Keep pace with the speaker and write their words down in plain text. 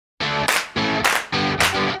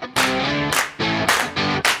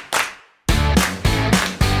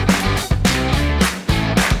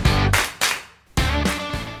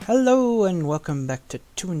Hello and welcome back to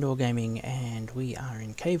Two Indoor Gaming, and we are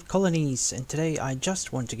in Cave Colonies, and today I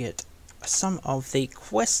just want to get some of the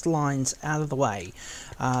quest lines out of the way.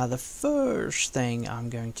 The first thing I'm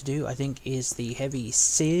going to do, I think, is the heavy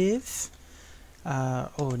sieve.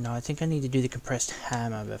 Oh no, I think I need to do the compressed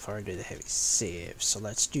hammer before I do the heavy sieve, so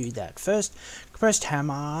let's do that first. Compressed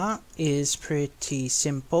hammer is pretty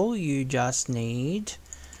simple. You just need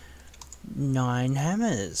 9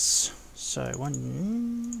 hammers. So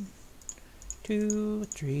 1, 2,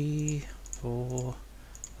 3, 4,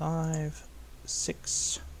 5,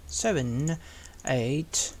 6, 7,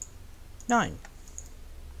 8, 9.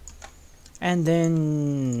 And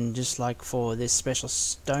then, just like for this special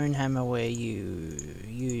stone hammer where you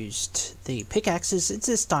used the pickaxes, it's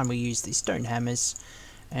this time we use the stone hammers,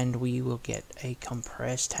 and we will get a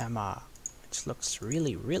compressed hammer, which looks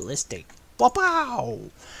really realistic. Wow!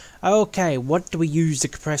 Okay, what do we use the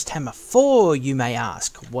compressed hammer for, you may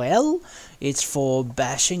ask? Well, it's for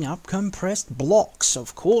bashing up compressed blocks,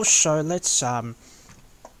 of course, so let's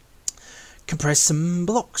compress some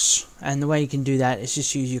blocks. And the way you can do that is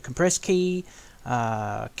just use your compress key,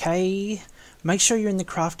 K. Make sure you're in the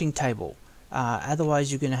crafting table,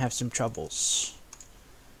 otherwise you're going to have some troubles.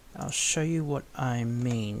 I'll show you what I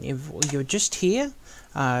mean. If you're just here,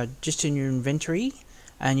 just in your inventory,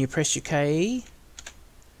 and you press your K,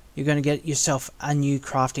 you're going to get yourself a new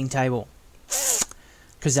crafting table,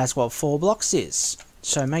 because that's what 4 blocks is.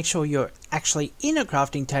 So make sure you're actually in a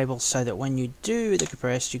crafting table so that when you do the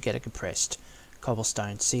compressed, you get a compressed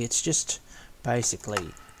cobblestone. See, it's just basically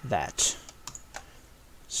that.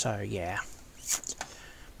 So yeah,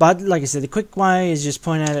 but like I said, the quick way is just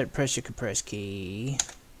point at it, press your compress key,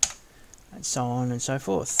 and so on and so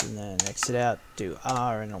forth, and then exit out, do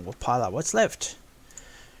R, and it will pile up what's left.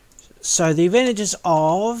 So the advantages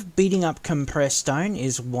of beating up compressed stone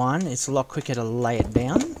is, one, it's a lot quicker to lay it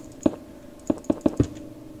down,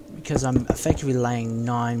 because I'm effectively laying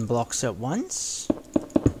 9 blocks at once.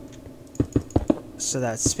 So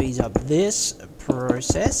that speeds up this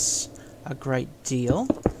process a great deal.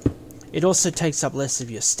 It also takes up less of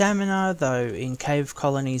your stamina, though in cave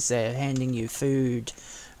colonies they're handing you food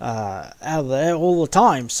out of there all the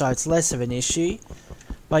time, so it's less of an issue.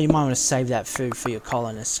 But you might want to save that food for your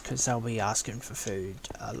colonists, because they'll be asking for food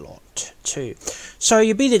a lot too. So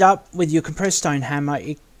you beat it up with your compressed stone hammer.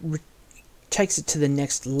 It takes it to the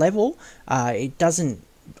next level. It doesn't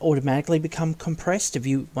automatically become compressed. If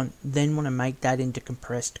you then want to make that into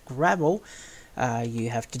compressed gravel, you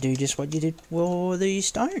have to do just what you did for the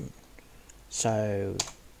stone. So,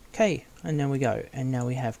 okay, and there we go. And now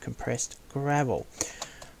we have compressed gravel.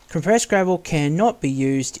 Compressed gravel cannot be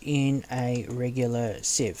used in a regular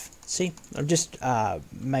sieve. See, I've just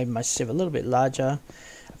made my sieve a little bit larger.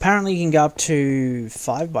 Apparently you can go up to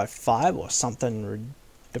 5 by 5 or something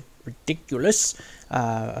ridiculous,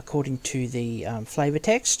 according to the flavor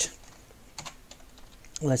text.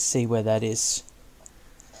 Let's see where that is.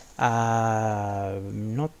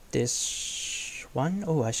 Not this one.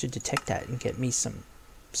 Oh, I should detect that and get me some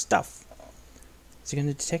stuff. Is it going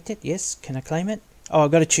to detect it? Yes. Can I claim it? Oh,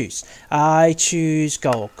 I've got to choose. I choose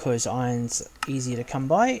gold, because iron's easier to come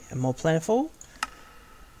by and more plentiful.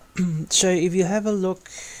 So if you have a look,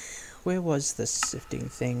 where was the sifting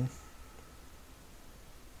thing?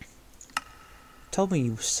 Told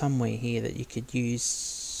me somewhere here that you could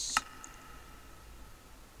use.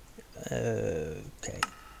 Okay.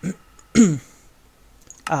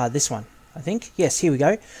 This one, I think. Yes, here we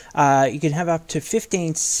go. You can have up to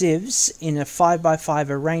 15 sieves in a 5 by 5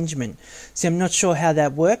 arrangement. See, I'm not sure how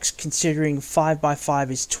that works, considering 5 by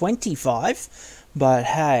 5 is 25. But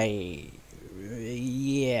hey,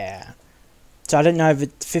 yeah. So I don't know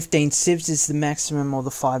if 15 sieves is the maximum or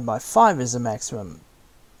the 5 by 5 is the maximum.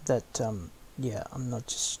 That yeah, I'm not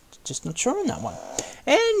just not sure on that one.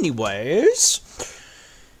 Anyways.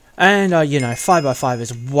 And, you know, 5 by 5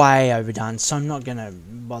 is way overdone, so I'm not going to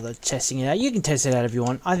bother testing it out. You can test it out if you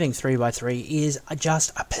want. I think 3 by 3 is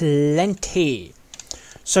just a plenty.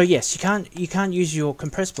 So, yes, you can't use your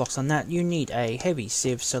compressed blocks on that. You need a heavy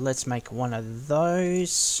sieve, so let's make one of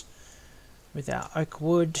those with our oak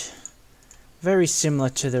wood. Very similar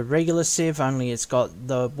to the regular sieve, only it's got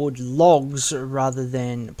the wood logs rather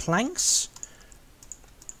than planks.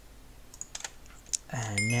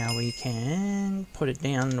 And now we can put it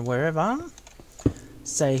down wherever.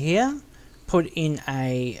 Say here. Put in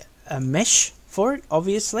a mesh for it,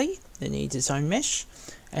 obviously. It needs its own mesh.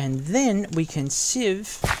 And then we can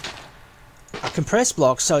sieve a compressed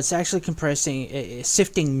block. So it's actually compressing,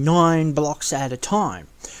 sifting 9 blocks at a time.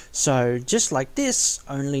 So just like this,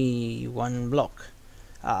 only 1 block.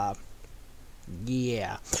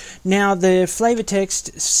 Yeah. Now the flavor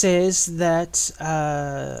text says that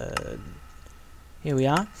here we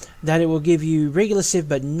are, that it will give you regular sieve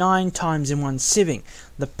but 9 times in one sieving.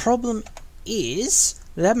 The problem is,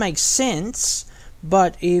 that makes sense,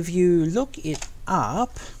 but if you look it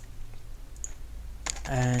up,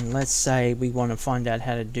 and let's say we want to find out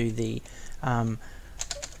how to do the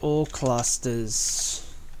all clusters.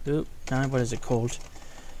 Oop, no, what is it called?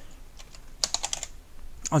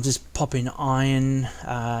 I'll just pop in iron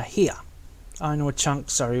here. Iron ore chunk,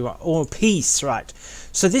 sorry, or piece, right.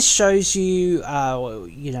 So this shows you,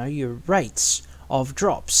 you know, your rates of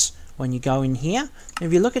drops when you go in here.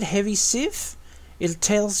 If you look at heavy sieve, it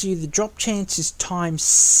tells you the drop chance is times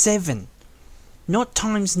 7, not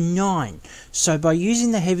times 9. So by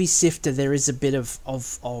using the heavy sifter, there is a bit of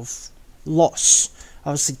loss.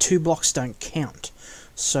 Obviously, 2 blocks don't count.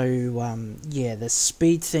 So yeah, the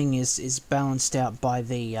speed thing is balanced out by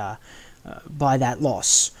the by that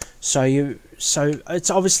loss. So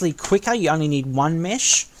it's obviously quicker. You only need 1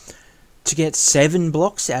 mesh to get 7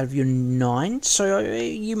 blocks out of your 9. So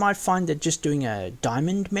you might find that just doing a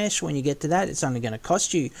diamond mesh, when you get to that, it's only going to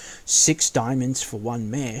cost you 6 diamonds for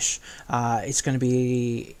 1 mesh. It's going to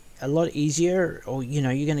be a lot easier, or you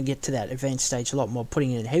know, you're going to get to that advanced stage a lot more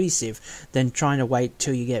putting it in heavy sieve than trying to wait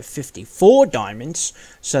till you get 54 diamonds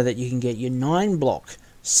so that you can get your 9 block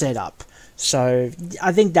set up. So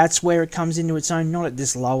I think that's where it comes into its own, not at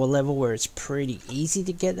this lower level where it's pretty easy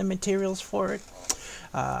to get the materials for it.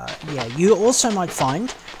 Yeah, you also might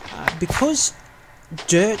find, because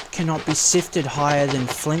dirt cannot be sifted higher than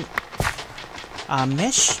flint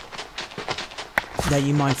mesh, that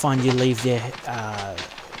you might find you leave there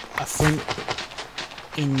a flint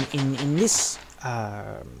in this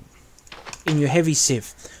in your heavy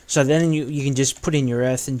sieve, so then you can just put in your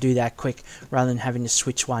earth and do that quick rather than having to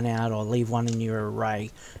switch one out or leave one in your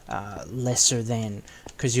array lesser than,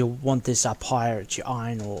 because you'll want this up higher at your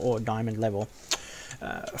iron or diamond level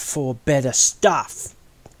for better stuff.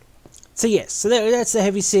 So yes, so that's the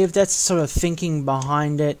heavy sieve. That's sort of thinking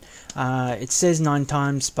behind it. It says 9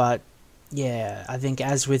 times, but yeah, I think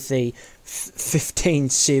as with the 15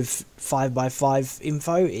 sieve 5x5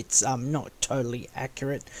 info, it's not totally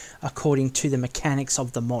accurate according to the mechanics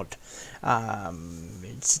of the mod.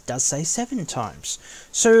 It does say 7 times.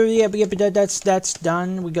 So yeah, but that's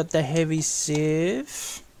done. We got the heavy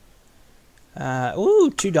sieve.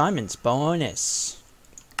 Ooh, 2 diamonds bonus.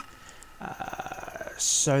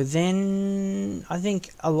 So then I think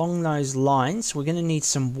along those lines we're going to need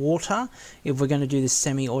some water if we're going to do the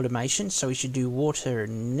semi-automation, so we should do water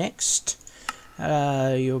next.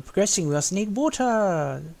 You're progressing, we also need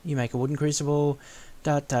water. You make a wooden crucible,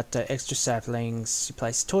 extra saplings, you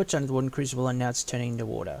place a torch under the wooden crucible and now it's turning into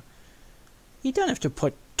water. You don't have to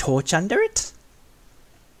put torch under it.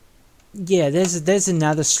 Yeah, there's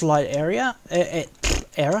another slight error.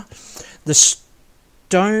 The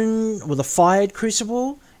stone, or the fired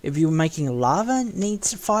crucible, if you're making lava,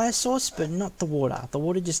 needs a fire source, but not the water. The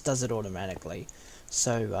water just does it automatically.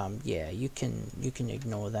 So yeah, you can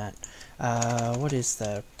ignore that. What is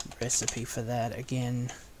the recipe for that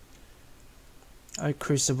again? Oak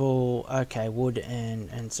crucible. Okay, wood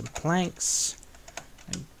and some planks.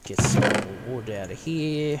 Get some wood out of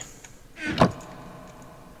here.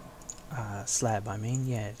 Slab, I mean.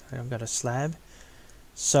 Yeah, I've got a slab.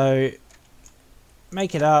 So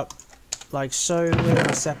make it up like so. Where are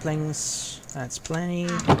my saplings? That's plenty.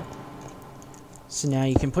 So now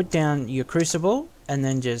you can put down your crucible and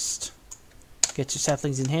then just get your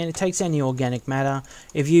saplings in hand. It takes any organic matter.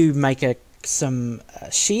 If you make some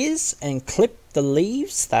shears and clip the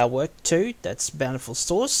leaves, they'll work too. That's a bountiful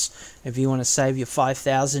source. If you want to save your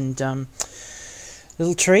 5,000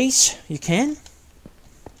 little trees, you can.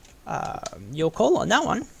 Your call on that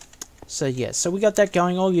one. So yeah, so we got that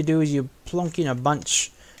going. All you do is you plonk in a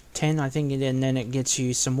bunch, 10 I think, and then it gets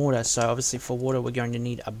you some water. So obviously for water we're going to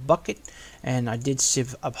need a bucket, and I did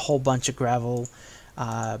sieve a whole bunch of gravel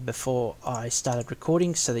before I started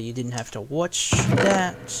recording so that you didn't have to watch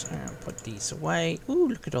that. So I'll put these away. Ooh,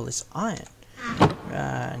 look at all this iron.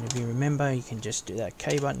 And if you remember, you can just do that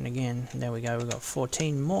K button again. And there we go, we've got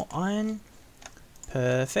 14 more iron.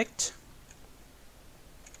 Perfect.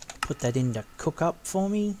 Put that in to cook up for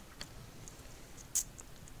me.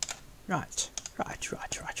 Right.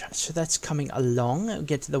 So that's coming along. We'll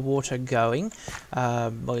get to the water going.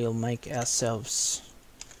 We'll make ourselves...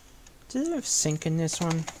 Do they have sink in this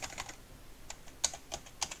one?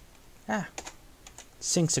 Ah.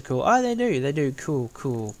 Sinks are cool. Oh, they do. Cool.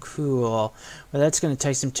 Well, that's going to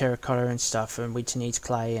take some terracotta and stuff, and which needs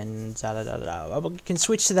clay and da-da-da-da. We can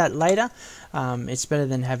switch to that later. It's better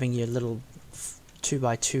than having your little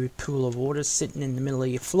 2x2 pool of water sitting in the middle of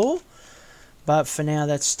your floor. But for now,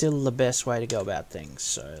 that's still the best way to go about things.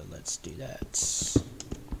 So let's do that.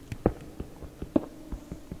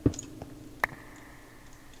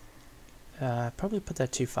 Probably put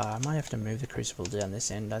that too far. I might have to move the crucible down this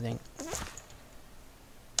end, I think.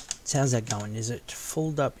 So how's that going? Is it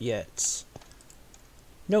filled up yet?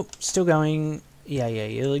 Nope, still going. Yeah,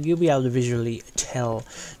 you'll be able to visually tell.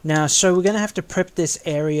 Now, so we're going to have to prep this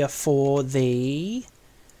area for the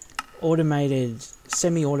automated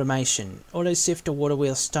semi-automation Auto-Sift or water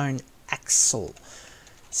wheel stone axle.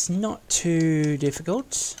 It's not too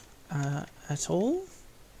difficult at all.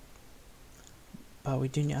 But we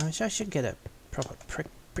do need, I should get a proper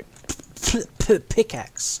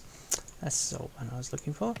pickaxe. That's the one I was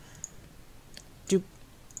looking for.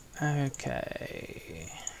 Okay.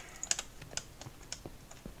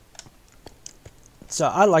 So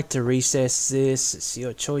I like to recess this. It's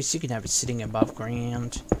your choice. You can have it sitting above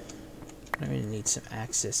ground. I really need some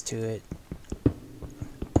access to it.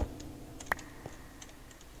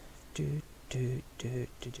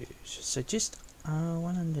 So just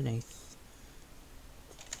one underneath.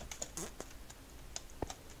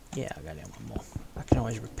 Yeah, I got in one more. I can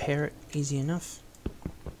always repair it easy enough.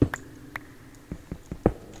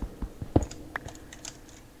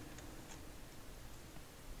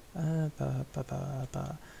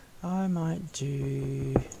 I might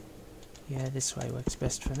do... Yeah, this way works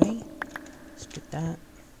best for me. Let's get that.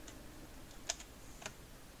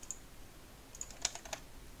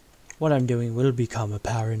 What I'm doing will become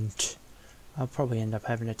apparent. I'll probably end up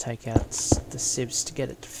having to take out the sieves to get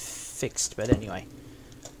it fixed, but anyway.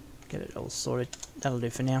 Get it all sorted. That'll do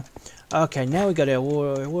for now. Okay, now we got our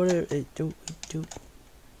water.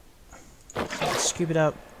 Scoop it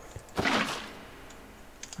up.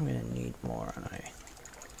 I'm gonna need more, aren't I?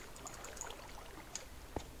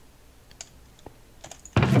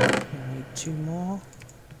 I need 2 more.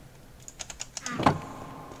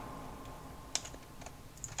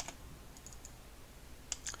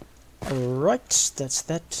 Alright, that's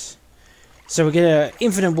that. So we get an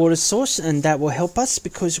infinite water source, and that will help us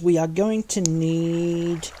because we are going to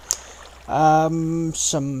need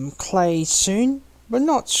some clay soon, but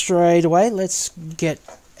not straight away. Let's get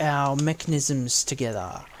our mechanisms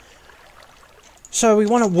together. So we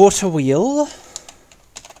want a water wheel.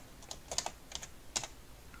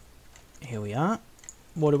 Here we are,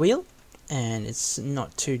 water wheel, and it's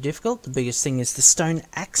not too difficult. The biggest thing is the stone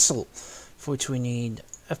axle, for which we need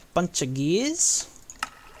a bunch of gears.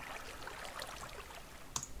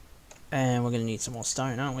 And we're going to need some more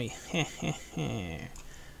stone, aren't we?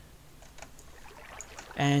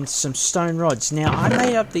 And some stone rods. Now, I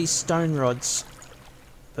made up these stone rods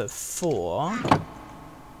before,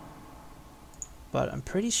 but I'm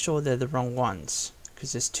pretty sure they're the wrong ones,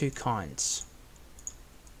 because there's 2 kinds.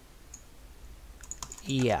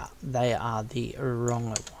 Yeah, they are the wrong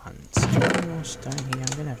ones. More stone here.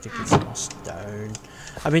 I'm going to have to get some more stone.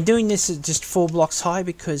 I've been doing this at just 4 blocks high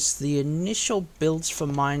because the initial builds for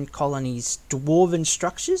mine colonies dwarven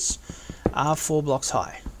structures are 4 blocks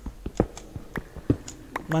high.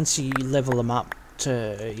 Once you level them up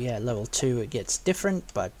to, yeah, level 2, it gets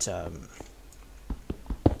different, but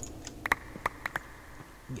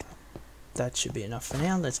yeah, that should be enough for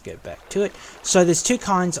now. Let's go back to it. So there's 2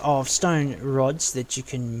 kinds of stone rods that you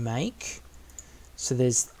can make. So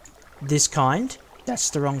there's this kind. That's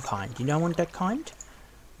the wrong kind. You don't want that kind.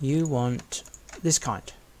 You want this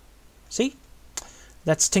kind. See?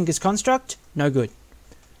 That's Tinker's Construct. No good.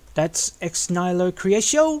 That's Ex Nihilo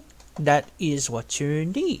Creatio. That is what you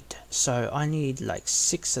need. So I need like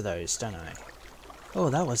 6 of those, don't I? Oh,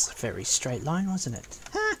 that was a very straight line, wasn't it?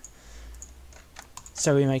 Ha!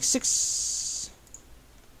 So we make 6.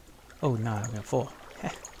 Oh no, I'm going 4.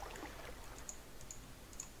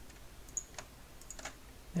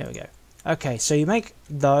 There we go. Okay, so you make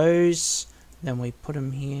those, then we put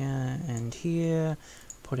them here and here,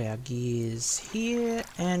 put our gears here,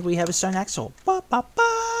 and we have a stone axle. Ba, ba,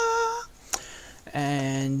 ba.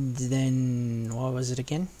 And then, what was it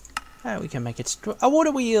again? Oh, we can make it a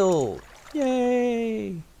water wheel!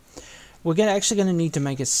 Yay! We're actually going to need to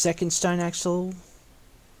make a second stone axle.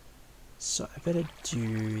 So I better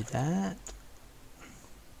do that.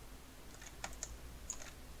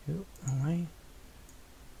 Ooh, away.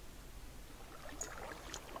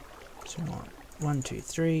 So what? 1, 2,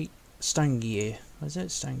 3. Stone gear. Was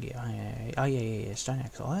it stone gear? Oh yeah. Stone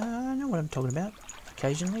axle. I know what I'm talking about.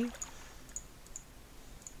 Occasionally.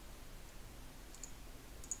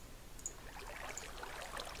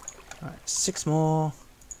 Alright, 6 more.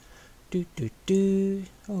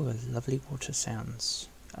 Oh, lovely water sounds.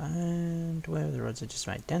 And where are the rods I just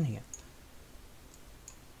made? Down here.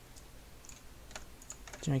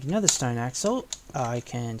 To make another stone axle, I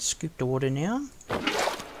can scoop the water now. And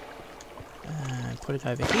put it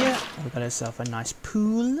over here. We've got ourselves a nice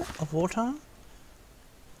pool of water.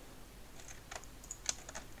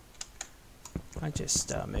 I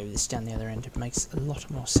just move this down the other end. It makes a lot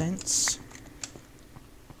more sense.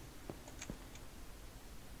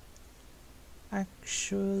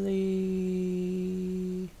 Actually...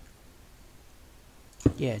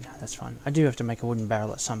 yeah, no, that's fine. I do have to make a wooden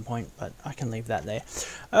barrel at some point, but I can leave that there.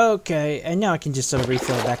 Okay, and now I can just sort of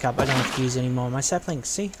refill it back up. I don't have to use any more of my saplings.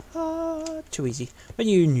 See? Too easy. But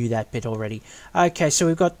you knew that bit already. Okay, so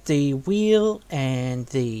we've got the wheel and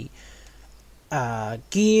the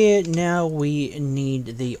gear. Now we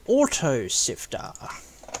need the auto-sifter.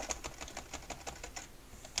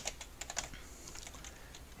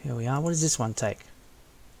 Here we are. What does this one take?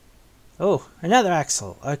 Oh, another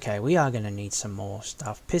axle. Okay, we are going to need some more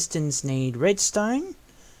stuff. Pistons need redstone.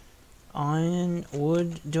 Iron,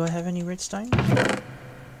 wood. Do I have any redstone?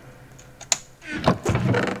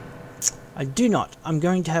 I do not. I'm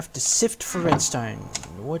going to have to sift for redstone.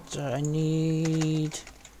 What do I need?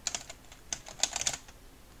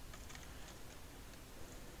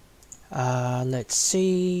 Let's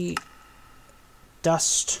see.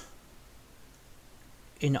 Dust.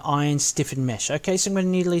 In iron stiffened mesh. Okay, so I'm going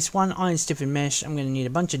to need at least one iron stiffened mesh. I'm going to need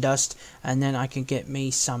a bunch of dust, and then I can get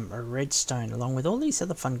me some redstone along with all these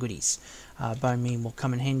other fun goodies. Bone meal will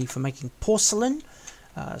come in handy for making porcelain,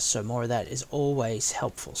 so more of that is always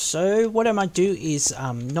helpful. So what I might do is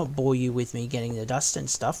not bore you with me getting the dust and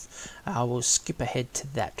stuff. I will skip ahead to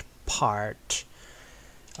that part.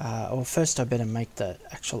 Or first I better make the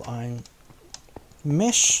actual iron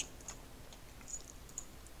mesh.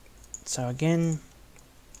 So again,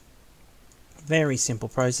 very simple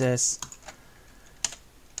process.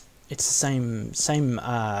 It's the same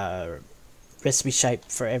recipe shape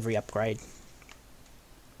for every upgrade.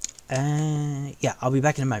 Yeah, I'll be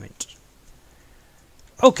back in a moment.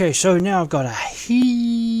 Okay, so now I've got a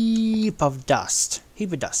heap of dust.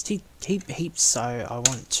 Heaps. So I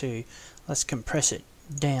want to, let's compress it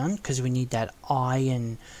down because we need that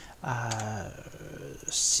iron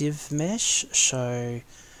sieve mesh. So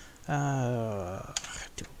do a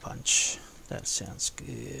bunch. That sounds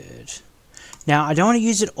good. Now, I don't want to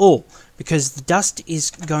use it all, because the dust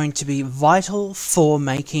is going to be vital for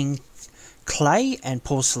making clay and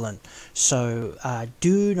porcelain. So,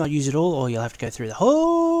 do not use it all, or you'll have to go through the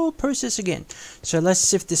whole process again. So, let's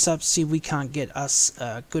sift this up, see if we can't get us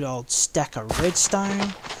a good old stack of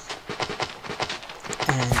redstone.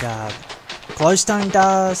 And, glowstone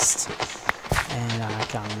dust. And, I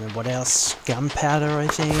can't remember what else. Gunpowder, I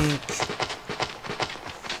think.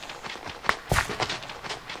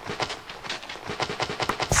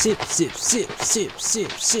 Sip, sip, sip, sip,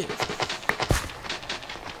 sip, sip.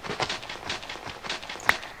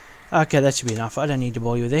 Okay, that should be enough. I don't need to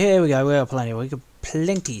bore you with it. Here we go. We got plenty. We got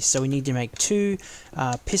plenty. So we need to make 2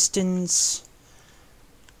 pistons.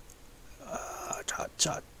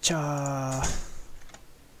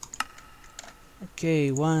 Okay,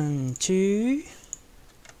 1, 2.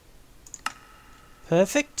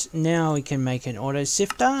 Perfect. Now we can make an auto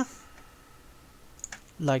sifter.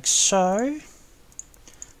 Like so.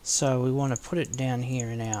 So we want to put it down here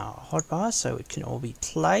in our hotbar so it can all be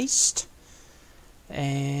placed.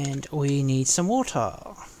 And we need some water,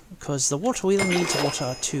 because the water wheel needs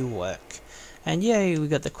water to work. And yay, we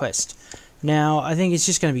got the quest. Now, I think it's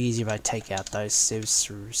just going to be easier if I take out those sieves.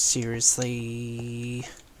 Seriously,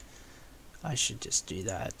 I should just do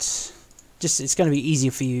that. It's going to be easier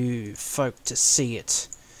for you folk to see it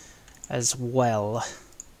as well.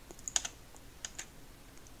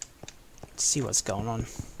 Let's see what's going on.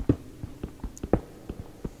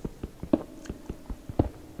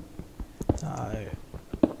 So,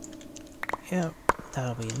 yeah,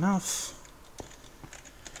 that'll be enough.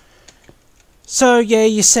 So, yeah,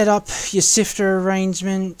 you set up your sifter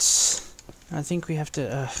arrangement. I think we have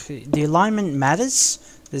to... the alignment matters.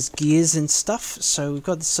 There's gears and stuff. So, we've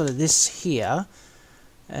got this, sort of this here.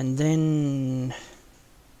 And then...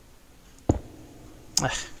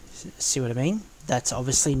 see what I mean? That's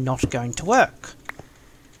obviously not going to work.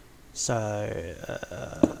 So,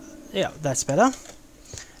 yeah, that's better.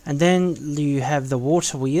 And then you have the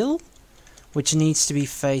water wheel, which needs to be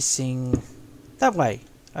facing that way.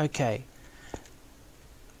 Okay.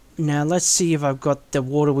 Now let's see if I've got the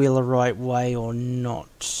water wheel the right way or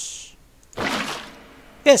not.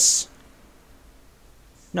 Yes!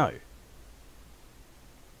 No.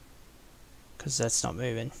 Because that's not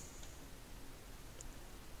moving.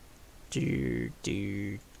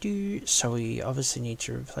 So we obviously need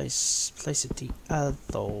to place it the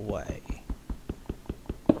other way.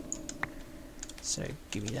 So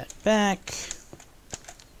give me that back.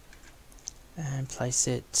 And place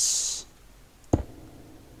it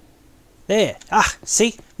there. Ah,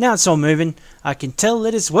 see? Now it's all moving. I can tell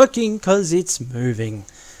that it's working because it's moving.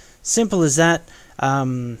 Simple as that.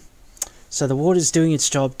 So the water's doing its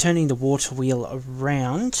job, turning the water wheel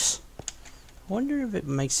around. I wonder if it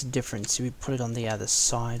makes a difference if we put it on the other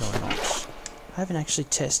side or not. I haven't actually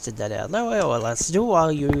tested that out. Well, let's do it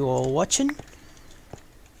while you are watching.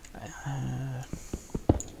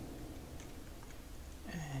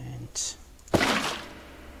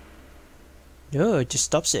 No, it just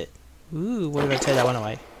stops it. Ooh, what if I take that one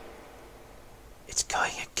away? It's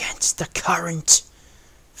going against the current.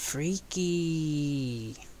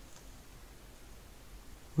 Freaky.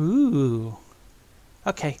 Ooh.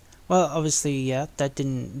 Okay. Well, obviously, yeah, that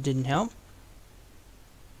didn't help.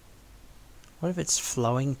 What if it's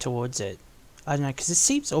flowing towards it? I don't know, because it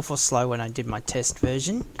seems awful slow when I did my test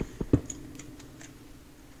version.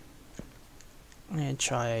 I'm gonna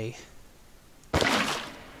try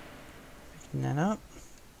picking that up.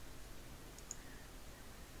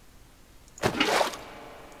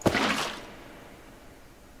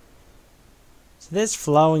 So there's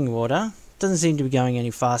flowing water. Doesn't seem to be going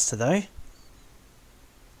any faster though.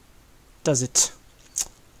 Does it?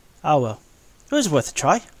 Oh well. It was worth a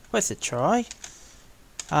try. Worth a try.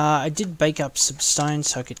 I did bake up some stone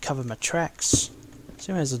so I could cover my tracks.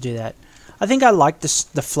 So I may as well do that. I think I like the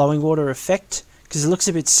flowing water effect because it looks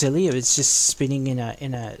a bit silly if it's just spinning in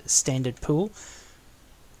a standard pool.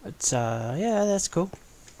 But yeah, that's cool.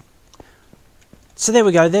 So there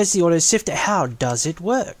we go. There's the Auto-Sift. How does it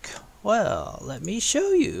work? Well, let me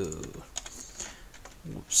show you.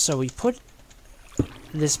 So we put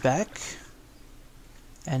this back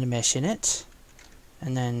and a mesh in it,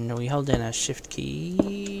 and then we hold down our shift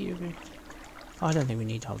key. Oh, I don't think we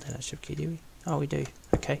need to hold down our shift key, do we? Oh, we do.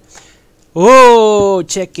 Okay. Whoa,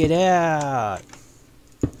 check it out.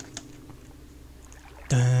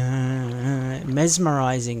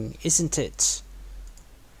 Mesmerizing, isn't it?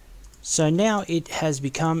 So now it has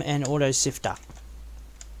become an auto-sifter,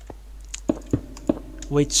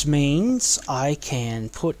 which means I can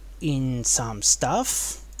put in some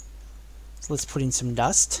stuff. So let's put in some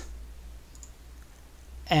dust,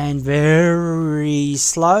 and very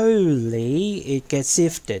slowly it gets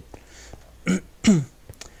sifted.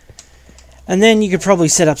 And then you could probably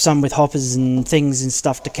set up some with hoppers and things and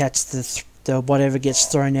stuff to catch the whatever gets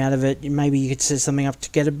thrown out of it. Maybe you could set something up to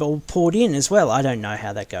get it all poured in as well. I don't know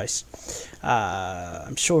how that goes.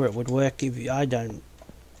 I'm sure it would work. If I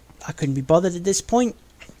couldn't be bothered at this point.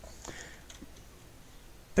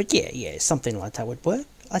 But yeah, something like that would work,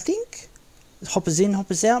 I think. Hoppers in,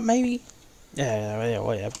 hoppers out, maybe? Yeah,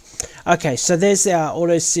 whatever. Okay, so there's our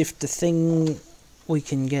Auto-Sift thing. We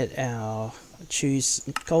can get our... choose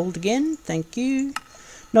gold again, thank you.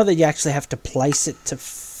 Not that you actually have to place it to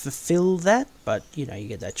fulfill that, but, you know, you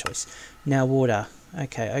get that choice. Now water.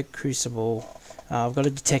 Okay, oak crucible. I've got to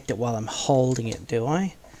detect it while I'm holding it, do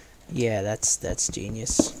I? Yeah, that's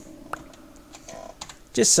genius.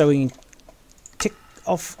 Just so we can tick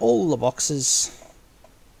off all the boxes.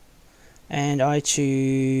 And I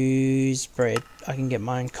choose bread. I can get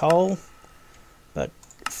my own coal, but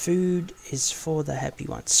food is for the happy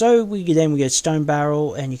ones. So we get stone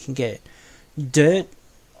barrel, and you can get dirt,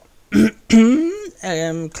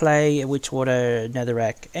 clay, witch water,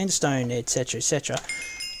 netherrack, and stone, etc., etc.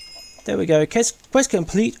 There we go. Quest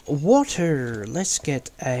complete. Water. Let's get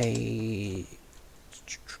a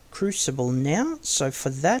crucible now. So for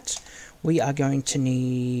that, we are going to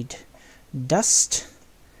need dust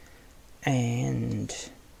and...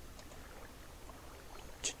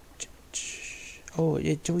 Oh,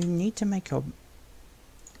 do we need to make a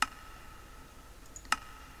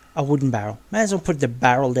wooden barrel? May as well put the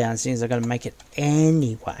barrel down since I've got to make it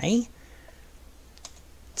anyway.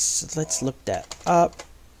 So let's look that up.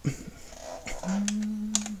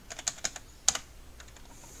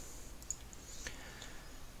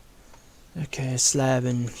 Okay, slab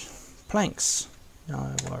and planks.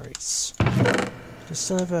 No worries. Do we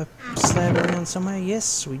still have a slab around somewhere?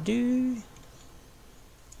 Yes, we do.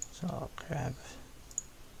 So I'll grab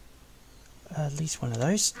at least one of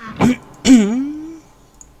those.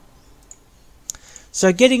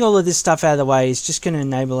 So getting all of this stuff out of the way is just going to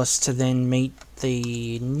enable us to then meet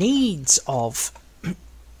the needs of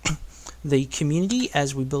the community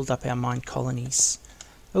as we build up our mine colonies.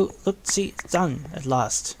 Oh, look, see, it's done at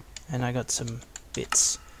last. And I got some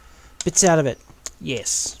bits out of it.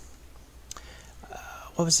 Yes.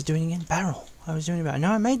 What was it doing again? Barrel. I was doing a barrel.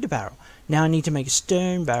 No, I made the barrel. Now I need to make a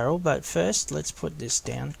stone barrel, but first let's put this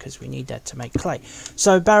down because we need that to make clay.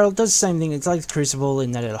 So barrel does the same thing. It's like the crucible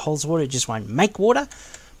in that it holds water. It just won't make water,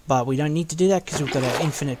 but we don't need to do that because we've got an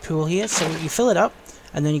infinite pool here. So you fill it up,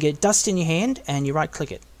 and then you get dust in your hand, and you right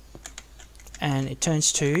click it, and it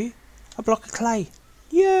turns to a block of clay.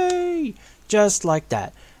 Yay! Just like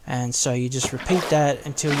that. And so you just repeat that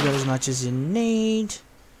until you got as much as you need.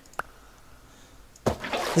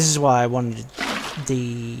 This is why I wanted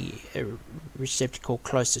the receptacle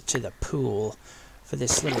closer to the pool for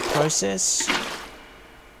this little process.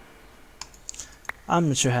 I'm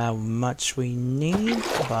not sure how much we need,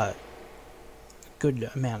 but a good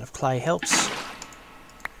amount of clay helps. I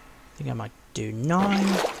think I might do 9.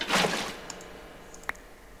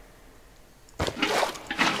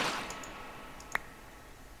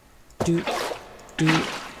 Do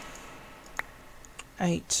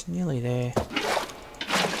 8, nearly there.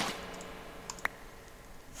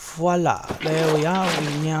 Voila, there we are. We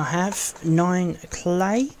now have 9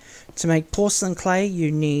 clay. To make porcelain clay,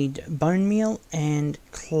 you need bone meal and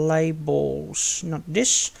clay balls, not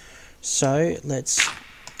this. So let's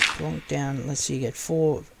plonk down. Let's see, you get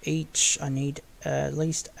 4 each. I need at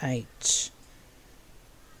least 8.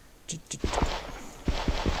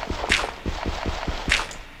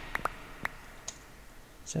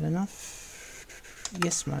 Is that enough?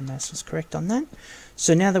 Yes, my math was correct on that.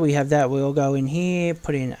 So now that we have that, we'll go in here,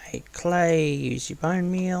 put in 8 clay, use your bone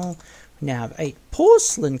meal. We now have 8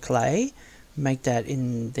 porcelain clay. Make that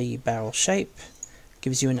in the barrel shape.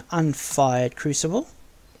 Gives you an unfired crucible.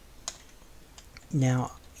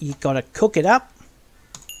 Now you got to cook it up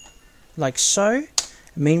like so.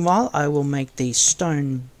 Meanwhile, I will make the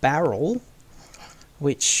stone barrel,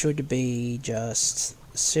 which should be just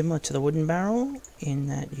similar to the wooden barrel in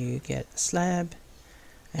that you get a slab,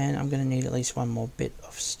 and I'm going to need at least one more bit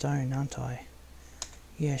of stone, aren't I?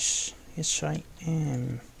 Yes I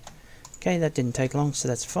am. Okay, that didn't take long, so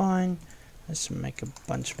that's fine. Let's make a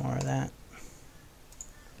bunch more of that.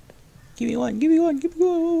 Give me one,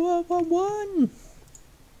 one.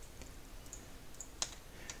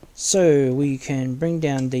 So we can bring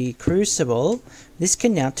down the crucible. This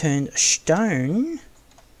can now turn stone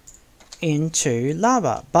into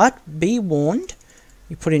lava, but be warned,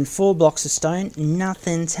 you put in 4 blocks of stone,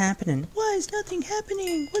 nothing's happening. Why is nothing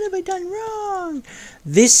happening? What have I done wrong?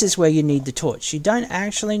 This is where you need the torch. You don't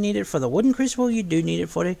actually need it for the wooden crucible, you do need it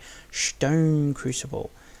for the stone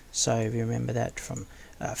crucible. So if you remember that from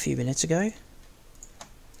a few minutes ago.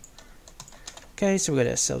 Okay, so we've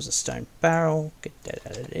got ourselves a stone barrel. Get that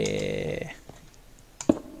out of there.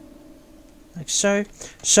 Like so.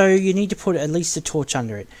 So you need to put at least a torch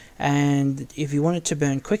under it, and if you want it to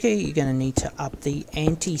burn quicker, you're going to need to up the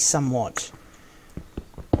ante somewhat.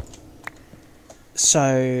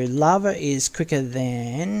 So lava is quicker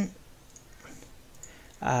than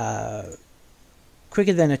a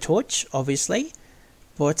torch, obviously.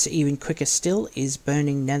 What's even quicker still is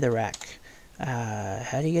burning netherrack.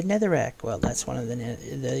 How do you get netherrack? Well, that's one of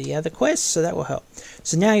the other quests, so that will help.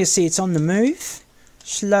 So now you see it's on the move.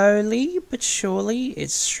 Slowly but surely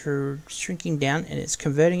it's shrinking down, and it's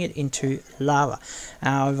converting it into lava.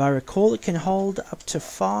 Now, if I recall, it can hold up to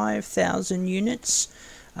 5,000 units.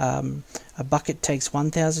 A bucket takes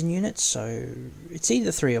 1,000 units, so it's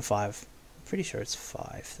either 3 or 5. I'm pretty sure it's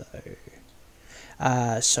 5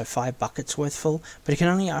 though. So 5 buckets worth full, but it can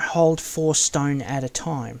only hold 4 stone at a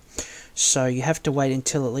time. So you have to wait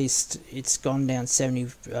until at least it's gone down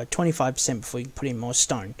 25% before you can put in more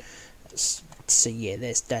stone. So yeah,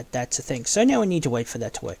 that's a thing. So now we need to wait for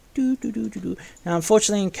that to work. Now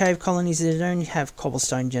unfortunately in cave colonies they don't have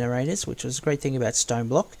cobblestone generators, which was a great thing about stone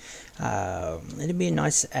block. It'd be a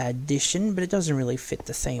nice addition, but it doesn't really fit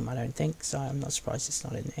the theme, I don't think, so I'm not surprised it's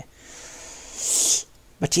not in there.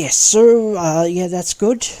 But yes, so yeah, that's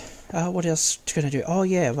good. What else can I do? Oh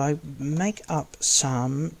yeah, if I make up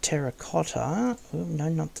some terracotta. Oh, no,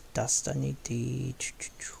 not the dust, I need the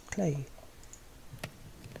clay.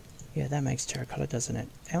 Yeah, that makes terracotta, doesn't it?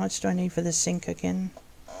 How much do I need for this sink again?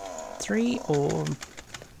 3 or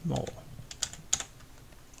more?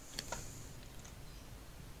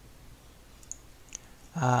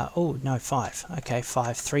 Oh, no, 5. Okay,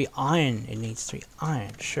 5. 3 iron. It needs 3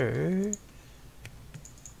 iron. Sure.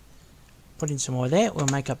 Put in some more there. We'll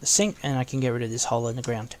make up the sink, and I can get rid of this hole in the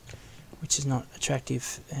ground, which is not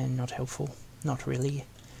attractive and not helpful. Not really.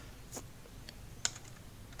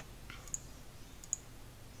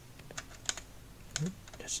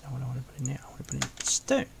 That's not what I want to put in there. I want to put in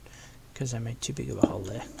stone, because I made too big of a hole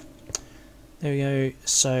there. There we go.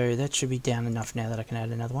 So that should be down enough now that I can add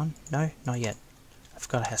another one. No, not yet. I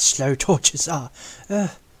forgot how slow torches are.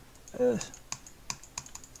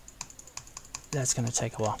 that's going to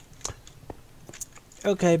take a while.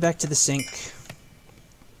 Okay, back to the sink.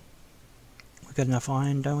 We've got enough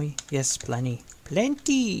iron, don't we? Yes, plenty.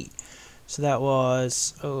 Plenty! So that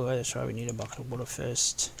was... Oh, that's right, we need a bucket of water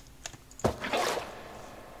first.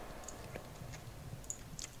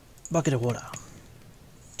 Bucket of water.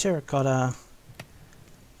 Terracotta.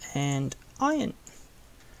 And iron.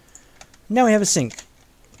 Now we have a sink.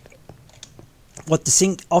 What the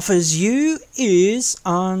sink offers you is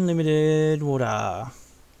unlimited water.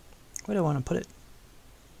 Where do I want to put it?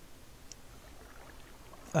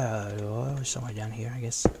 Somewhere down here, I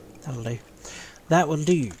guess. That'll do. That will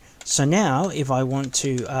do. So now, if I want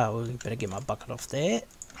to... well, we better get my bucket off there.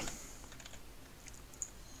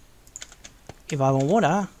 If I want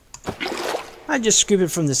water, I just scoop it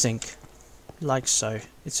from the sink. Like so.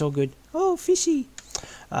 It's all good. Oh, fishy!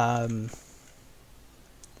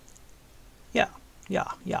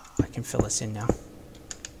 Yeah, I can fill this in now.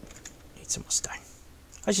 Need some more stone.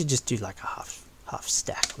 I should just do like a half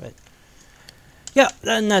stack, but... Yeah,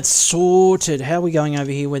 and that's sorted. How are we going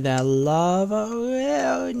over here with our lava?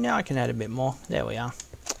 Well, now I can add a bit more. There we are.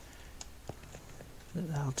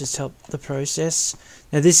 That'll just help the process.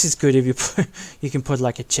 Now this is good if you put, you can put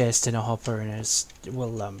like a chest and a hopper, and it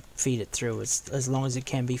will feed it through as long as it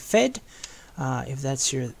can be fed. If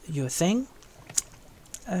that's your thing.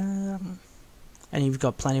 And you've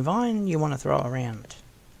got plenty of iron you want to throw around.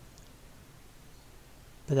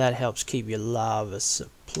 But that helps keep your lava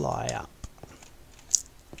supply up.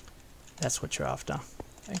 That's what you're after.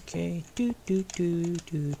 Okay. What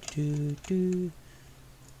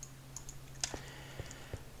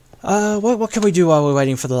can we do while we're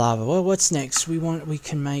waiting for the lava? Well, what's next? We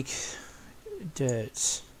can make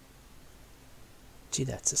dirt. Gee,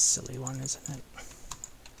 that's a silly one, isn't it?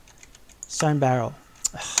 Stone barrel.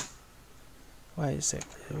 Ugh. Wait a sec.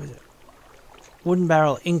 Where is it? Wooden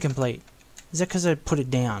barrel incomplete. Is that because I put it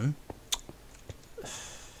down?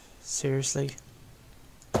 Seriously?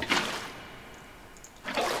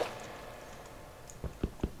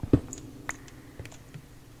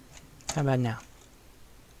 How about now?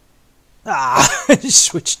 Ah,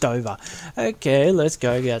 switched over. Okay, let's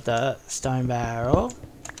go get the stone barrel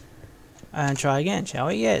and try again, shall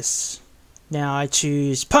we? Yes. Now I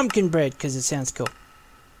choose pumpkin bread because it sounds cool.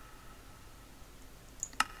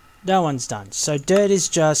 That one's done. So dirt is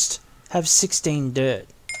just have 16 dirt.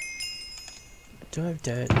 Do I have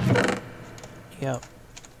dirt? Yep.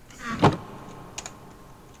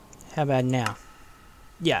 How about now?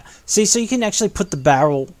 Yeah. See, so you can actually put the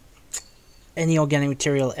barrel, any organic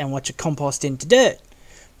material, and watch it compost into dirt.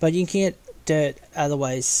 But you can get dirt other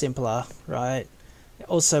ways simpler, right?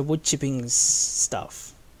 Also wood chipping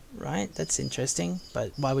stuff, right? That's interesting,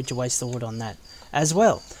 but why would you waste the wood on that as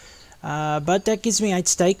well? But that gives me 8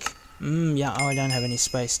 steak. Yeah, oh, I don't have any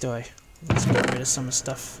space, do I? Let's get rid of some of the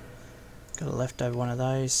stuff. Got a leftover one of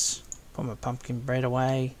those. Put my pumpkin bread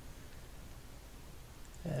away.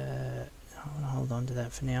 I want to hold on to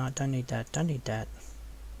that for now. I don't need that, don't need that.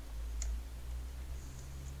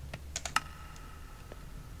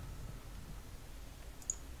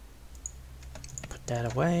 Put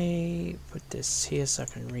that away. Put this here so I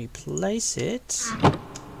can replace it.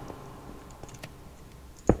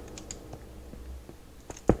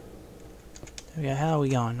 There we go. How are we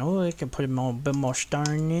going? Oh, we can put a bit more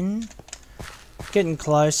stone in. Getting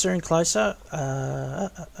closer and closer.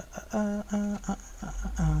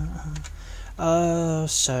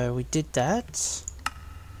 So we did that.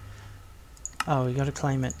 Oh, we got to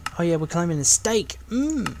claim it. Oh yeah, we're claiming the steak.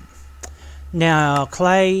 Now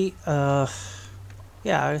clay.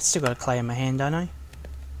 Yeah, I still got a clay in my hand, don't I?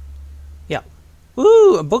 Yeah.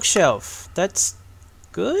 Ooh, a bookshelf. That's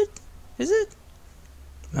good. Is it?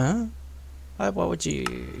 Huh? What would you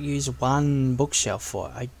use one bookshelf for?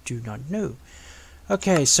 I do not know.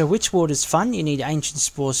 Okay, so witch water's fun. You need ancient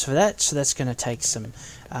spores for that, so that's going to take some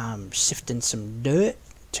sifting some dirt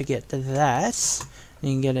to get to that. And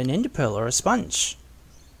you can get an ender pearl or a sponge.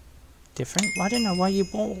 Different. I don't know why you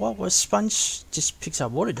bought what was sponge. Just picks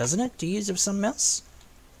up water, doesn't it? Do you use it for something else?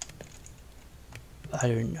 I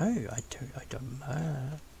don't know. I don't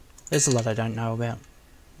know. There's a lot I don't know about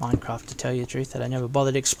Minecraft, to tell you the truth, that I never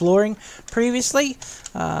bothered exploring previously.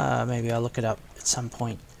 Maybe I'll look it up at some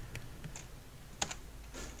point.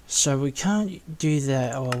 So we can't do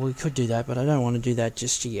that. Well, we could do that, but I don't want to do that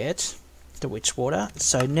just yet. The witch water.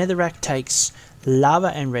 So netherrack takes lava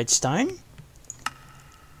and redstone,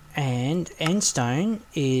 and endstone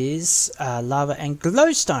is lava and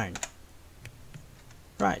glowstone.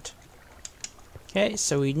 Right. Okay,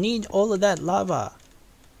 so we need all of that lava.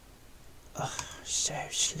 Ugh, so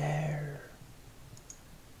slow.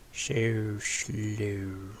 So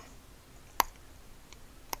slow.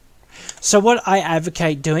 So what I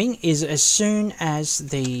advocate doing is as soon as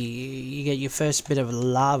you get your first bit of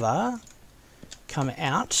lava come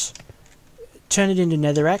out, turn it into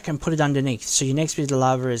netherrack and put it underneath. So your next bit of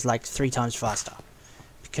lava is like 3 times faster.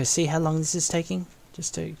 Because see how long this is taking?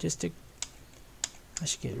 Just to I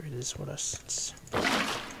should get rid of this water. Is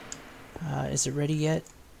it ready yet?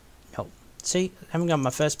 No. See, I haven't got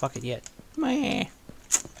my first bucket yet. Meh.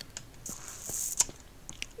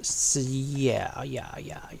 So yeah.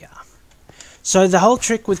 So the whole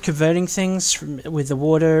trick with converting things with the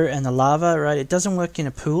water and the lava, right? It doesn't work in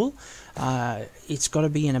a pool. It's got to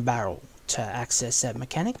be in a barrel to access that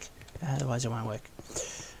mechanic. Otherwise, it won't work.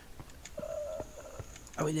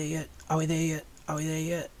 Are we there yet? Are we there yet? Are we there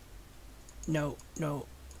yet? No. I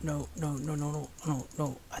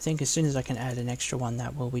think as soon as I can add an extra one,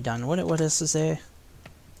 that will be done. What else is there?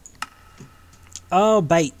 Oh,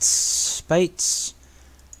 baits.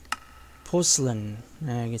 Porcelain.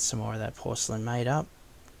 Get some more of that porcelain made up.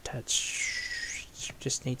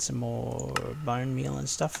 Just need some more bone meal and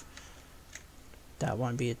stuff. That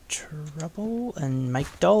won't be a trouble. And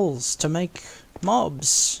make dolls to make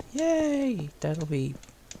mobs. Yay! That'll be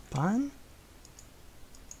fun.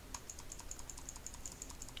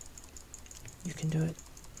 You can do it.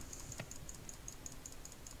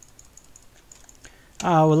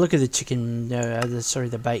 Oh, well, look at the chicken.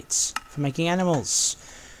 The baits for making animals.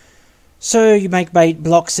 So you make bait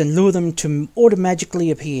blocks and lure them to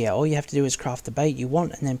automatically appear. All you have to do is craft the bait you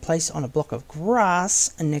want and then place on a block of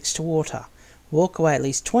grass and next to water. Walk away at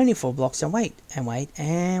least 24 blocks and wait and wait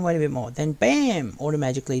and wait a bit more. Then bam!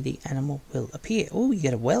 Automatically the animal will appear. Oh, you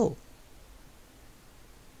get a well.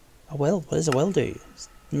 A well? What does a well do?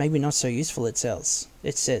 Maybe not so useful, it says.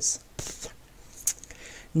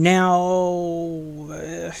 Now,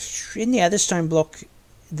 in the other stone block,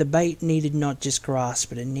 the bait needed not just grass,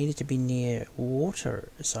 but it needed to be near water,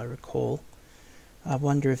 as I recall. I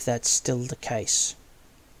wonder if that's still the case.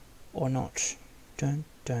 Or not. Dun,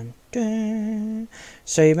 dun, dun.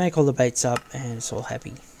 So you make all the baits up, and it's all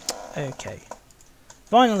happy. Okay.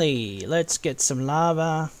 Finally, let's get some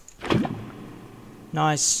lava.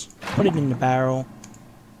 Nice. Put it in the barrel.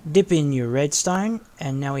 Dip in your redstone,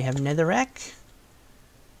 and now we have netherrack.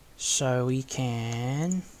 So we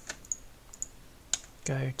can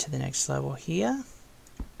go to the next level here.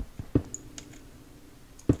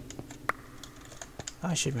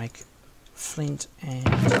 I should make flint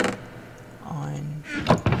and iron,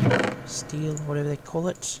 steel, whatever they call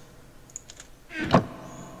it.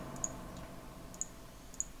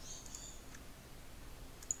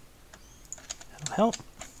 That'll help.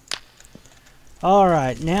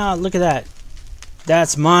 Alright, now look at that.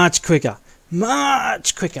 That's much quicker.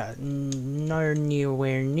 Much quicker. Nowhere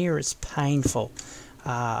near as painful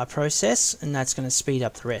a process, and that's going to speed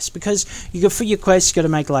up the rest. Because for your quest, you got to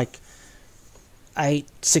make like 8,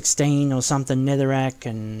 16 or something netherrack,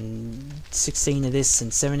 and 16 of this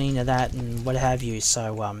and 17 of that, and what have you.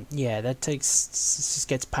 So yeah, that just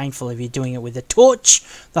gets painful if you're doing it with a torch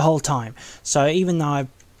the whole time. So even though I've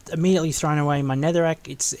immediately thrown away my netherrack,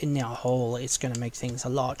 it's in our hole. It's going to make things a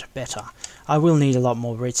lot better. I will need a lot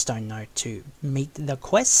more redstone though to meet the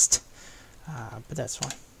quest, but that's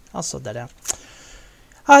fine. I'll sort that out.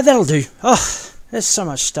 That'll do. Oh, there's so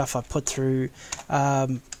much stuff I put through.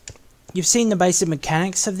 You've seen the basic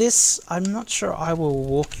mechanics of this. I'm not sure I will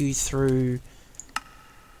walk you through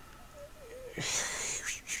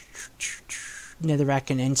netherrack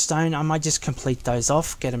and endstone. I might just complete those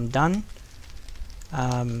off, get them done.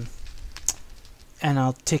 And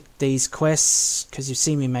I'll tick these quests, because you've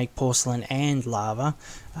seen me make porcelain and lava.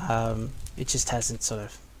 It just hasn't sort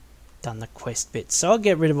of done the quest bit. So I'll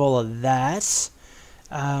get rid of all of that.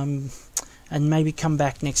 And maybe come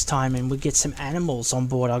back next time and we'll get some animals on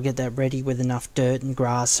board. I'll get that ready with enough dirt and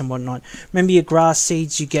grass and whatnot. Remember your grass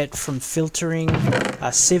seeds you get from filtering,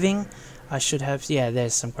 sieving? I should have, yeah,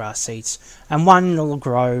 there's some grass seeds. And one will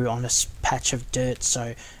grow on a patch of dirt,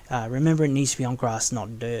 so remember it needs to be on grass,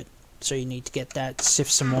 not dirt. So you need to get that,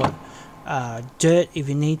 sift some more dirt if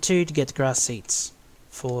you need to get the grass seeds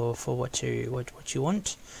for what you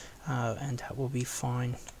want. And that will be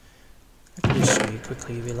fine. I can just show you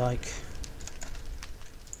quickly if you like.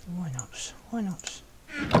 Why not? Why not?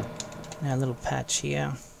 Now a little patch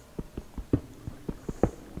here.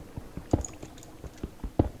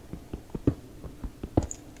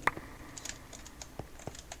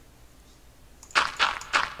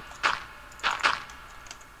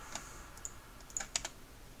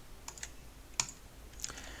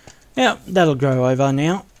 Yeah, that'll grow over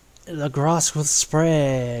now. The grass will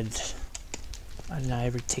spread. I don't know,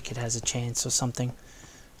 every ticket has a chance or something.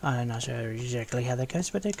 I don't know exactly how that goes,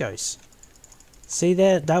 but it goes. See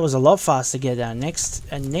there? That was a lot faster to get our next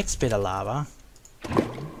bit of lava.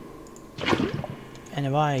 And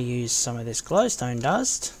if I use some of this glowstone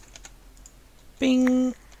dust,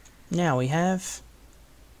 bing! Now we have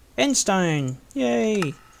endstone.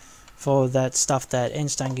 Yay! For that stuff that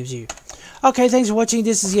endstone gives you. Okay, thanks for watching.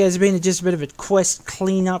 This has been just a bit of a quest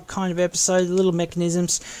cleanup kind of episode. Little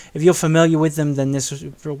mechanisms. If you're familiar with them, then this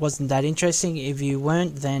wasn't that interesting. If you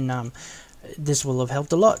weren't, then this will have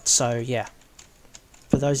helped a lot. So yeah,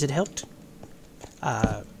 for those it helped,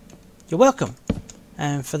 you're welcome.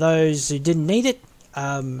 And for those who didn't need it,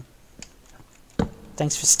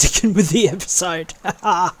 thanks for sticking with the episode.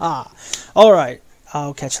 Alright,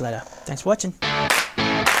 I'll catch you later. Thanks for watching.